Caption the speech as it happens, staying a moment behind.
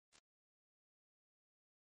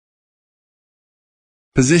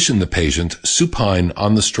Position the patient supine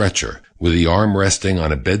on the stretcher, with the arm resting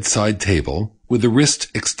on a bedside table, with the wrist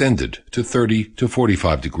extended to 30 to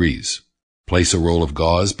 45 degrees. Place a roll of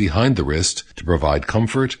gauze behind the wrist to provide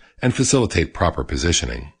comfort and facilitate proper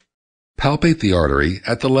positioning. Palpate the artery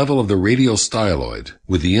at the level of the radial styloid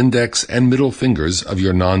with the index and middle fingers of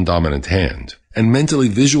your non-dominant hand, and mentally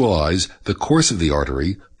visualize the course of the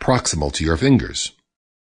artery proximal to your fingers.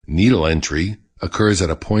 Needle entry occurs at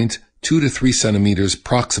a point 2 to 3 centimeters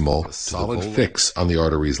proximal, a solid fix on the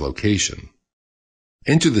artery's location.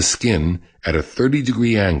 Enter the skin at a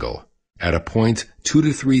 30-degree angle at a point 2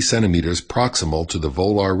 to 3 centimeters proximal to the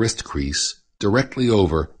volar wrist crease, directly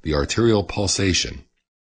over the arterial pulsation.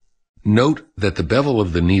 Note that the bevel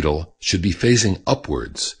of the needle should be facing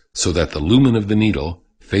upwards so that the lumen of the needle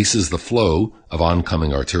faces the flow of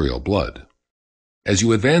oncoming arterial blood. As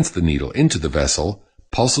you advance the needle into the vessel,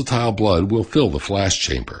 pulsatile blood will fill the flash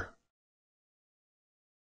chamber.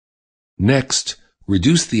 Next,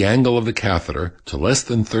 reduce the angle of the catheter to less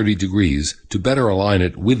than 30 degrees to better align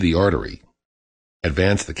it with the artery.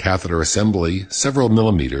 Advance the catheter assembly several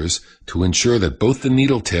millimeters to ensure that both the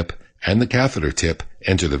needle tip and the catheter tip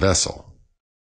enter the vessel.